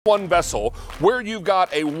one vessel where you've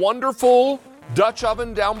got a wonderful Dutch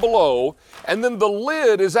oven down below, and then the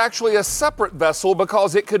lid is actually a separate vessel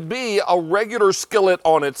because it could be a regular skillet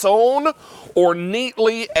on its own or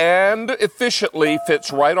neatly and efficiently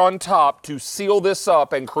fits right on top to seal this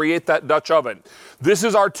up and create that Dutch oven. This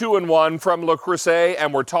is our 2-in-1 from Le Creuset,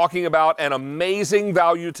 and we're talking about an amazing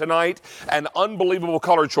value tonight and unbelievable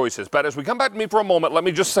color choices. But as we come back to me for a moment, let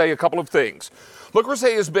me just say a couple of things. Le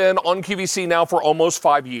Creuset has been on QVC now for almost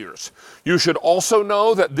 5 years. You should also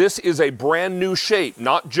know that this is a brand new shape,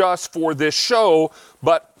 not just for this show,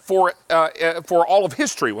 but for all of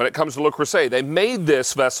history when it comes to Le Creuset. They made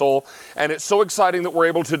this vessel, and it's so exciting that we're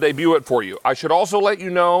able to debut it for you. I should also let you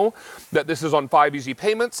know that this is on 5 easy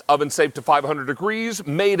payments, oven safe to 500 degrees,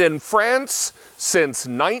 made in France since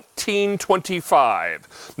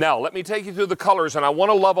 1925. Now, let me take you through the colors, and I want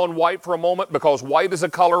to love on white for a moment because white is a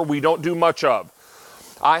color we don't do much of.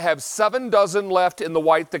 I have 7 dozen left in the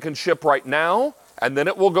white that can ship right now, and then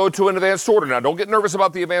it will go to an advanced order. Now, don't get nervous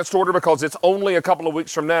about the advanced order because it's only a couple of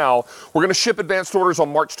weeks from now. We're going to ship advanced orders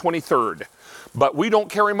on March 23rd. But we don't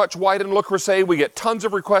carry much white in Le Creuset. We get tons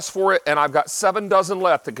of requests for it, and I've got 7 dozen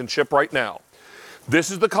left that can ship right now.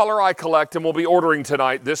 This is the color I collect and we'll be ordering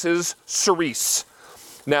tonight. This is cerise.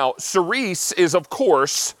 Now, cerise is, of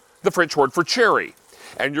course, the French word for cherry.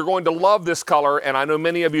 And you're going to love this color, and I know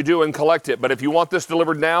many of you do and collect it. But if you want this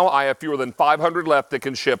delivered now, I have fewer than 500 left that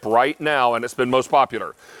can ship right now, and it's been most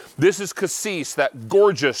popular. This is cassis, that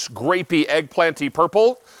gorgeous, grapey, eggplanty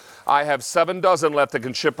purple. I have 7 dozen left that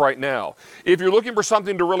can ship right now. If you're looking for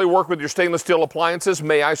something to really work with your stainless steel appliances,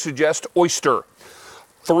 may I suggest oyster.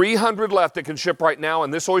 300 left that can ship right now,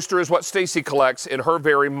 and this oyster is what Stacy collects in her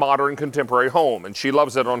very modern contemporary home, and she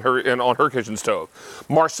loves it on her kitchen stove.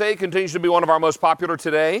 Marseille continues to be one of our most popular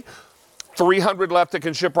today. 300 left that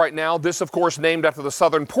can ship right now. This, of course, named after the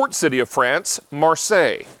southern port city of France,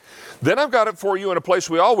 Marseille. Then I've got it for you in a place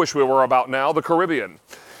we all wish we were about now, the Caribbean.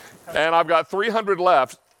 And I've got 300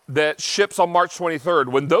 left that ships on March 23rd.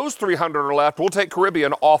 When those 300 are left, we'll take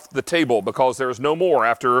Caribbean off the table because there's no more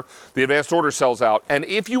after the advanced order sells out. And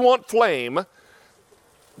if you want flame,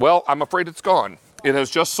 well, I'm afraid it's gone. It has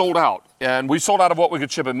just sold out. And we sold out of what we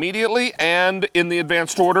could ship immediately and in the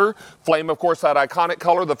advanced order. Flame, of course, that iconic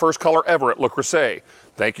color, the first color ever at Le Creuset.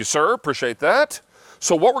 Thank you, sir. Appreciate that.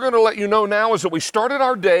 So what we're going to let you know now is that we started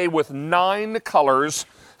our day with 9 colors,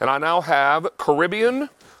 and I now have Caribbean,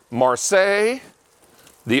 Marseille,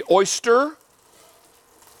 the oyster.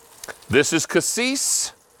 This is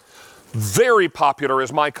cassis. Very popular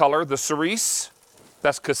is my color, the cerise.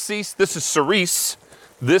 That's cassis. This is cerise.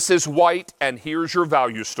 This is white, and here's your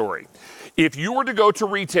value story. If you were to go to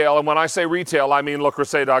retail, and when I say retail, I mean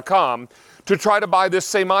LeCreuset.com, to try to buy this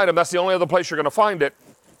same item, that's the only other place you're going to find it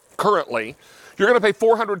currently, you're going to pay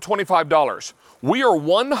 $425. We are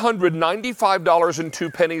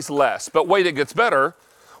 $195.02 less. But wait, it gets better.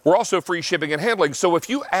 We're also free shipping and handling. So if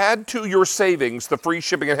you add to your savings the free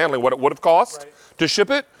shipping and handling, what it would have cost to ship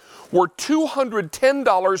it, we're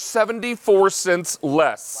 $210.74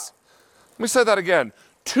 less. Let me say that again.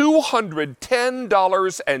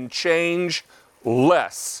 $210 and change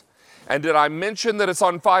less. And did I mention that it's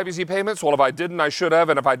on 5 easy payments? Well, if I didn't, I should have.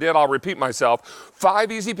 And if I did, I'll repeat myself.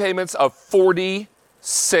 5 easy payments of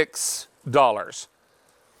 $46.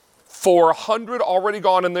 400 already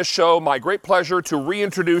gone in this show. My great pleasure to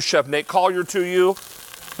reintroduce Chef Nate Collier to you,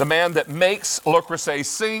 the man that makes Le Creuset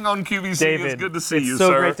sing on QVC. David, it's good to see you, it's so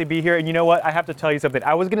sir. great to be here. And you know what? I have to tell you something.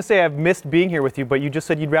 I was going to say I've missed being here with you, but you just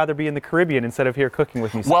said you'd rather be in the Caribbean instead of here cooking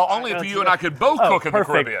with me. Well, only if you and I could both cook in the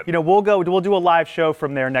Caribbean. You know, we'll do a live show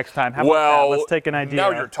from there next time. How about that? Let's take an idea.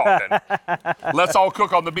 Now you're talking. Let's all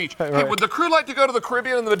cook on the beach. Right. Hey, would the crew like to go to the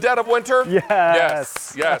Caribbean in the dead of winter?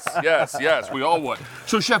 Yes. Yes. We all would.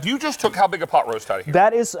 So, Chef, you just took how big a pot roast out of here?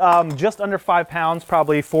 That is just under 5 pounds,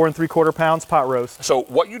 probably 4 3/4 pounds pot roast. So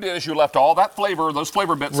what you did is you left all that flavor, those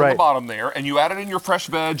flavor bits on the bottom there, and you added in your fresh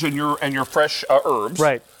veg and your fresh herbs.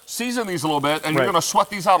 Right. Season these a little bit, and you're going to sweat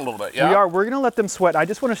these out a little bit, yeah? We are. We're going to let them sweat. I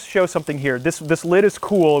just want to show something here. This lid is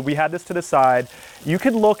cool. We had this to the side. You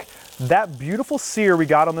can look, that beautiful sear we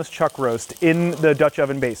got on this chuck roast in the Dutch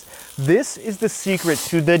oven base. This is the secret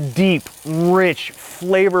to the deep, rich,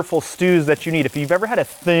 flavorful stews that you need. If you've ever had a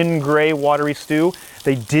thin, gray, watery stew,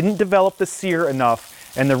 they didn't develop the sear enough.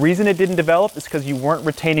 And the reason it didn't develop is because you weren't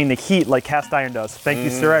retaining the heat like cast iron does. Thank you,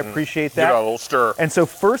 sir. I appreciate that. Give it a little stir. And so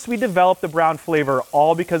first we developed the brown flavor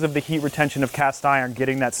all because of the heat retention of cast iron,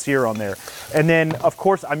 getting that sear on there. And then, of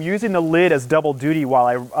course, I'm using the lid as double duty while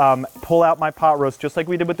I pull out my pot roast, just like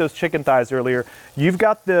we did with those chicken thighs earlier. You've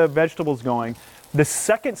got the vegetables going. The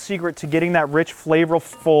second secret to getting that rich,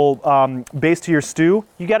 flavorful base to your stew,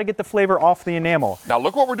 you got to get the flavor off the enamel. Now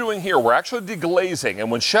look what we're doing here. We're actually deglazing,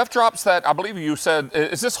 and when Chef drops that, I believe you said,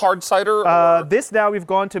 is this hard cider? This now we've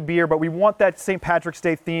gone to beer, but we want that St. Patrick's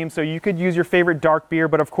Day theme, so you could use your favorite dark beer,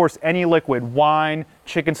 but of course any liquid, wine,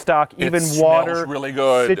 chicken stock, even water, smells really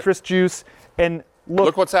good. Citrus juice, and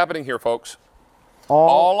look what's happening here, folks.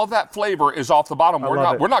 All of that flavor is off the bottom. We're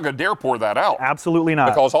not going to dare pour that out. Absolutely not.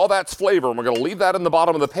 Because all that's flavor, and we're going to leave that in the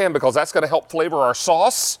bottom of the pan because that's going to help flavor our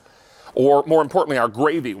sauce, or more importantly, our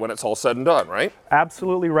gravy when it's all said and done, right?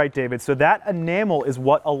 Absolutely right, David. So that enamel is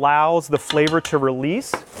what allows the flavor to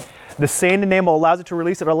release. The sand enamel allows it to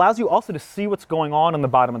release. It allows you also to see what's going on the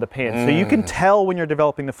bottom of the pan. So you can tell when you're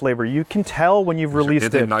developing the flavor. You can tell when you've released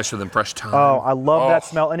it. It's nicer than fresh thyme. Oh, I love that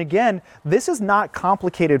smell. And again, this is not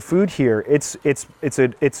complicated food here. It's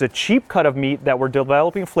a cheap cut of meat that we're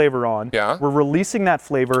developing flavor on. Yeah. We're releasing that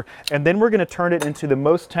flavor, and then we're going to turn it into the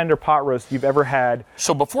most tender pot roast you've ever had.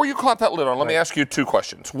 So before you clap that lid on, let me ask you two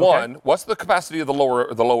questions. One, what's the capacity of the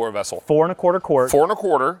lower vessel? 4 1/4 quart. 4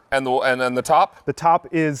 1/4, and then the top? The top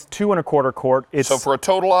is 2 1/4 quart. It's so for a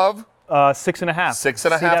total of 6 1/2. 6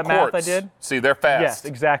 1/2 See that quarts. math I did? See, they're fast. Yes,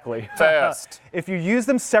 exactly. Fast. If you use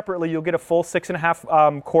them separately, you'll get a full 6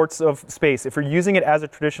 1/2 quarts of space. If you're using it as a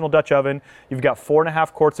traditional Dutch oven, you've got 4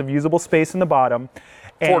 1/2 quarts of usable space in the bottom.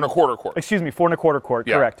 4 1/4 quart. Excuse me, 4 1/4 quart,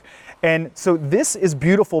 Yeah. correct. And so this is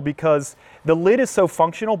beautiful because the lid is so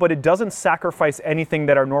functional, but it doesn't sacrifice anything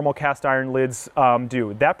that our normal cast iron lids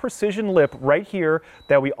do. That precision lip right here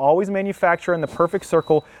that we always manufacture in the perfect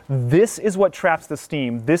circle, this is what traps the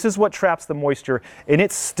steam. This is what traps the moisture, and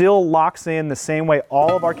it still locks in the same way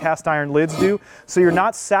all of our cast iron lids do. So you're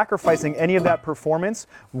not sacrificing any of that performance.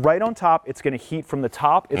 Right on top, it's going to heat from the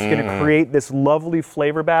top. It's going to create this lovely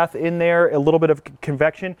flavor bath in there, a little bit of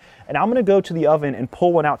convection. And I'm going to go to the oven and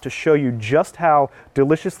pull one out to show you just how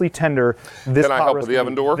deliciously tender this Can I pot help roast with the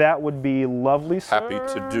oven door? That would be lovely, sir. Happy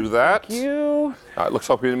to do that. Thank you. It looks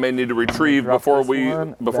like we may need to retrieve Drop before this we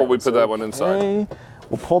one. put that one inside. Okay.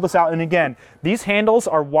 We'll pull this out, and again, these handles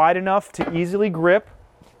are wide enough to easily grip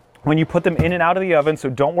when you put them in and out of the oven, so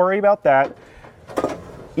don't worry about that.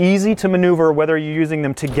 Easy to maneuver whether you're using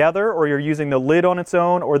them together or you're using the lid on its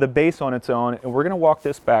own or the base on its own. And we're going to walk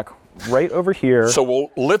this back right over here. So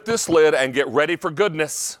we'll lift this lid and get ready for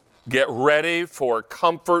goodness. Get ready for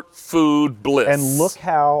comfort food bliss. And look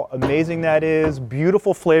how amazing that is.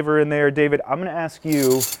 Beautiful flavor in there. David, I'm going to ask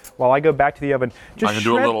you, while I go back to the oven, just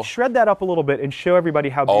shred that up a little bit and show everybody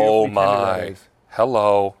how beautifully tender that is.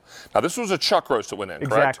 Hello. Now this was a chuck roast that went in,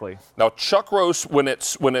 correct? Exactly. Now chuck roast, when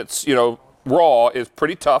it's raw, is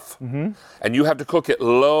pretty tough, and you have to cook it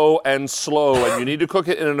low and slow, and you need to cook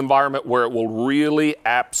it in an environment where it will really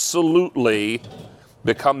absolutely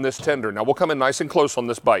become this tender. Now we'll come in nice and close on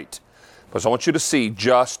this bite, because I want you to see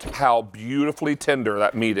just how beautifully tender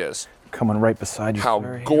that meat is. Coming right beside you. How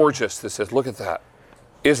gorgeous this is. Look at that.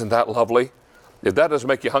 Isn't that lovely? If that doesn't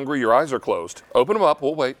make you hungry, your eyes are closed. Open them up.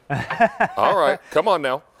 We'll wait. All right. Come on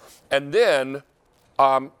now. And then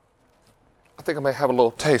I think I may have a little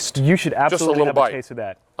taste. You should absolutely just a little have bite. A taste of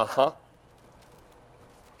that. Uh-huh.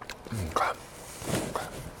 Okay.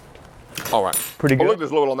 All right. Pretty good. Oh, look,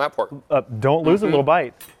 there's a little on that part. Don't lose a little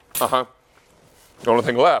bite. Uh-huh. The only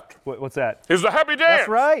thing left What's that? is the happy dance. That's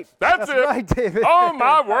right. That's it. Right, David. Oh,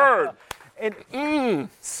 my word. And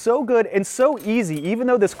so good and so easy. Even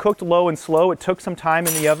though this cooked low and slow, it took some time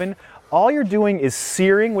in the oven. All you're doing is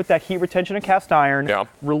searing with that heat retention of cast iron,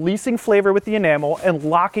 releasing flavor with the enamel, and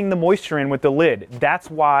locking the moisture in with the lid. That's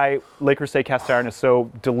why Le Creuset cast iron is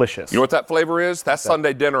so delicious. You know what that flavor is? That's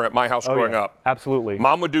Sunday dinner at my house growing up. Absolutely.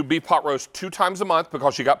 Mom would do beef pot roast 2 times a month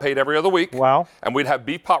because she got paid every other week. Wow. And we'd have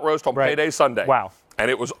beef pot roast on payday Sunday. Wow. And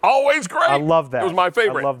it was always great. I love that. It was my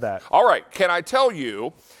favorite. I love that. All right, can I tell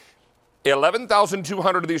you,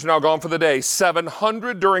 11,200 of these are now gone for the day,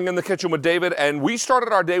 700 during In the Kitchen with David, and we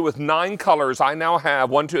started our day with 9 colors. I now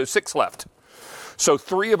have 6 left. So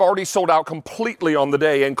 3 have already sold out completely on the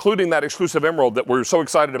day, including that exclusive emerald that we were so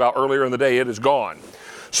excited about earlier in the day. It is gone.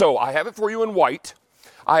 So I have it for you in white.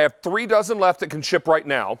 I have 3 dozen left that can ship right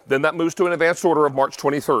now. Then that moves to an advanced order of March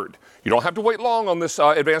 23rd. You don't have to wait long on this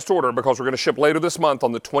advanced order because we're going to ship later this month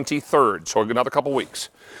on the 23rd, so another couple weeks.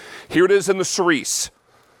 Here it is in the cerise.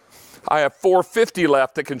 I have 450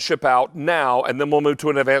 left that can ship out now, and then we'll move to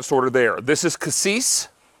an advanced order there. This is cassis.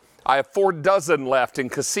 I have 4 dozen left in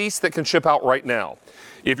cassis that can ship out right now.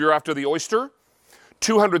 If you're after the oyster,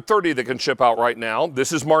 230 that can ship out right now.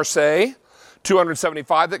 This is Marseille,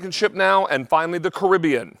 275 that can ship now, and finally the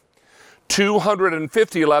Caribbean.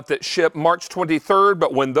 250 left that ship March 23rd,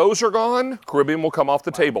 but when those are gone, Caribbean will come off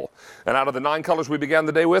the table. And out of the 9 colors we began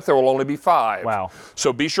the day with, there will only be 5. Wow.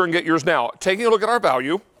 So be sure and get yours now. Taking a look at our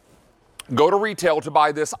value, go to retail to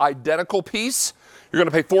buy this identical piece, you're going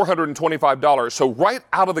to pay $425. So right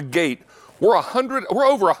out of the gate, we're over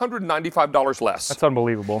 $195 less. That's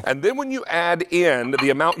unbelievable. And then when you add in the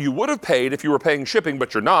amount you would have paid if you were paying shipping,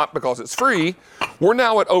 but you're not because it's free, we're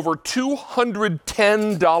now at over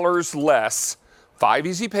 $210 less, 5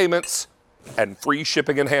 easy payments, and free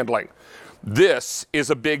shipping and handling. This is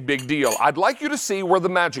a big, big deal. I'd like you to see where the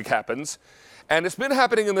magic happens. And it's been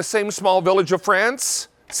happening in the same small village of France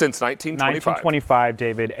since 1925. 1925,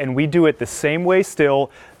 David, and we do it the same way still.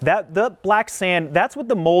 The black sand, that's what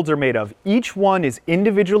the molds are made of. Each one is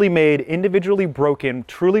individually made, individually broken,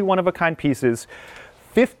 truly one-of-a-kind pieces.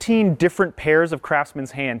 15 different pairs of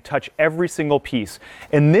craftsman's hand touch every single piece.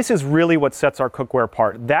 And this is really what sets our cookware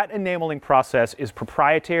apart. That enameling process is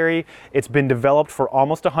proprietary. It's been developed for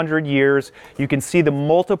almost 100 years. You can see the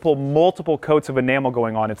multiple coats of enamel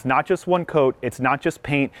going on. It's not just one coat, it's not just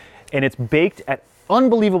paint, and it's baked at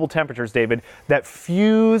unbelievable temperatures, David, that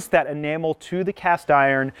fuse that enamel to the cast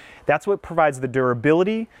iron. That's what provides the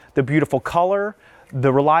durability, the beautiful color,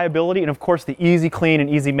 the reliability, and of course the easy clean and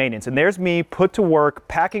easy maintenance. And there's me put to work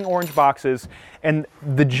packing orange boxes, and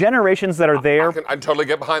the generations that are there, I totally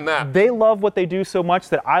get behind that. they love what they do so much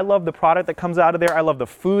that I love the product that comes out of there. I love the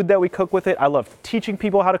food that we cook with it. I love teaching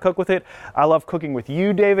people how to cook with it. I love cooking with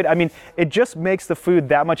you, David. I mean, it just makes the food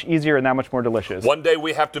that much easier and that much more delicious. One day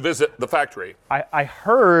we have to visit the factory. I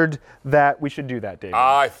heard that we should do that, David.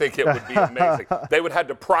 I think it would be amazing. They would have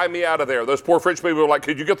to pry me out of there. Those poor French people were like,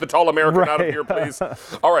 could you get the tall American out of here, please?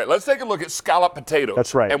 All right, let's take a look at scallop potatoes.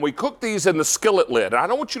 That's right. And we cook these in the skillet lid. And I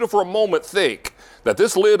don't want you to for a moment think that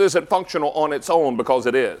this lid isn't functional on its own, because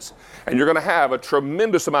it is. And you're going to have a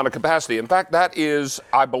tremendous amount of capacity. In fact, that is,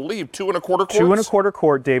 I believe, 2 1/4 quarts. 2 1/4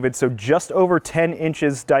 quart, David, so just over 10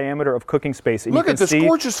 inches diameter of cooking space. And Look you can at this see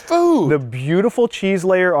gorgeous food. the beautiful cheese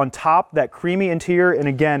layer on top, that creamy interior, and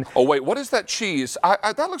again, Oh, wait, what is that cheese?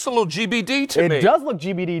 That looks a little GBD to me. it does look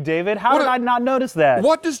GBD, David. How did I not notice that?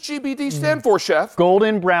 What does GBD stand for, Chef?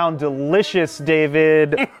 Golden brown, delicious,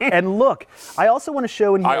 David. And look, I also want to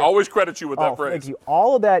show in here. I always credit you with that phrase. Thank you.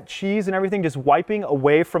 All of that cheese and everything just wiping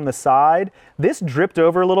away from the side. This dripped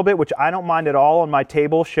over a little bit, which I don't mind at all on my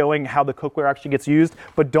table, showing how the cookware actually gets used.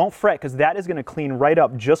 But don't fret, because that is going to clean right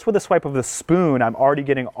up. Just with a swipe of the spoon, I'm already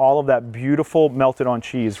getting all of that beautiful melted on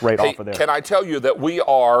cheese right off of there. Can I tell you that we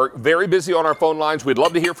are very busy on our phone lines? We'd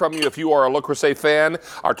love to hear from you if you are a Le Creuset fan.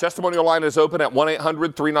 Our testimonial line is open at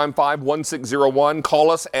 1-800-395-1601.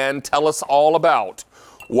 Call us and tell us all about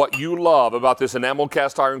what you love about this enamel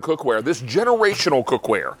cast iron cookware, this generational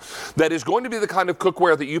cookware that is going to be the kind of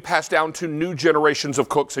cookware that you pass down to new generations of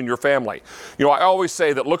cooks in your family. You know, I always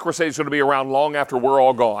say that Le Creuset is going to be around long after we're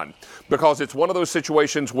all gone, because it's one of those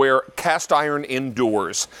situations where cast iron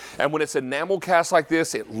endures. And when it's enamel cast like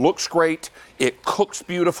this, it looks great, it cooks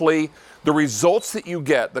beautifully. The results that you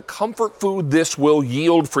get, the comfort food this will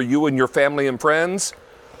yield for you and your family and friends,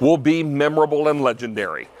 will be memorable and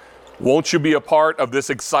legendary. Won't you be a part of this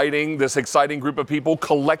exciting group of people,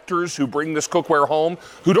 collectors who bring this cookware home,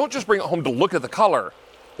 who don't just bring it home to look at the color,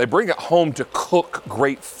 they bring it home to cook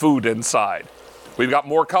great food inside. We've got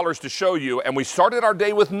more colors to show you, and we started our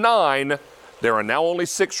day with 9. There are now only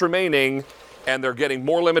 6 remaining, and they're getting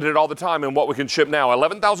more limited all the time in what we can ship now.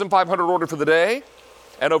 11,500 ordered for the day,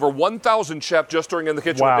 and over 1,000, Chef, just during In the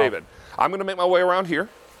Kitchen with David. I'm going to make my way around here.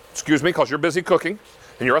 Excuse me, because you're busy cooking.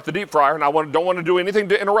 And you're at the deep fryer, and I don't want to do anything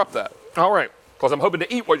to interrupt that. All right, because I'm hoping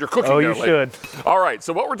to eat what you're cooking. Oh, you should. All right,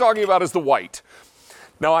 so what we're talking about is the white.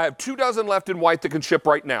 Now, I have 2 dozen left in white that can ship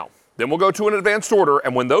right now. Then we'll go to an advanced order,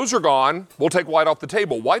 and when those are gone, we'll take white off the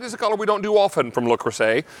table. White is a color we don't do often from Le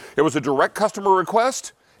Creuset. It was a direct customer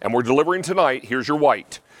request, and we're delivering tonight. Here's your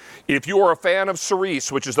white. If you are a fan of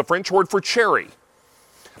cerise, which is the French word for cherry,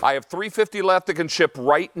 I have 350 left that can ship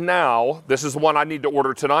right now. This is the one I need to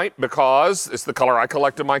order tonight because it's the color I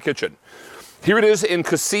collect in my kitchen. Here it is in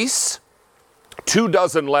cassis. 2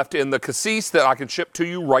 dozen left in the cassis that I can ship to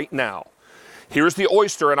you right now. Here's the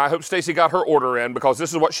oyster, and I hope Stacy got her order in because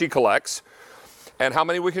this is what she collects. And how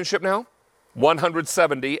many we can ship now?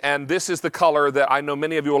 170, and this is the color that I know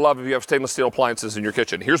many of you will love if you have stainless steel appliances in your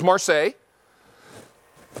kitchen. Here's Marseille.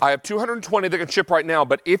 I have 220 that can ship right now,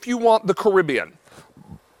 but if you want the Caribbean,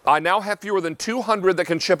 I now have fewer than 200 that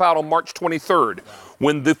can ship out on March 23rd.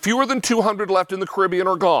 When the fewer than 200 left in the Caribbean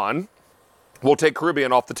are gone, we'll take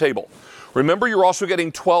Caribbean off the table. Remember, you're also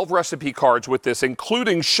getting 12 recipe cards with this,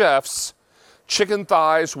 including Chef's chicken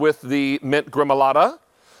thighs with the mint gremolata,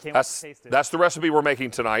 Can't wait to taste it. That's the recipe we're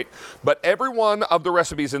making tonight. But every one of the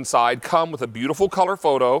recipes inside come with a beautiful color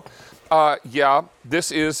photo. Yeah,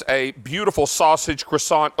 this is a beautiful sausage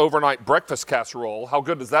croissant overnight breakfast casserole. How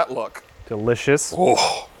good does that look? Delicious.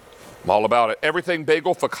 Oh, I'm all about it. Everything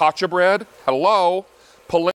bagel focaccia bread. Hello.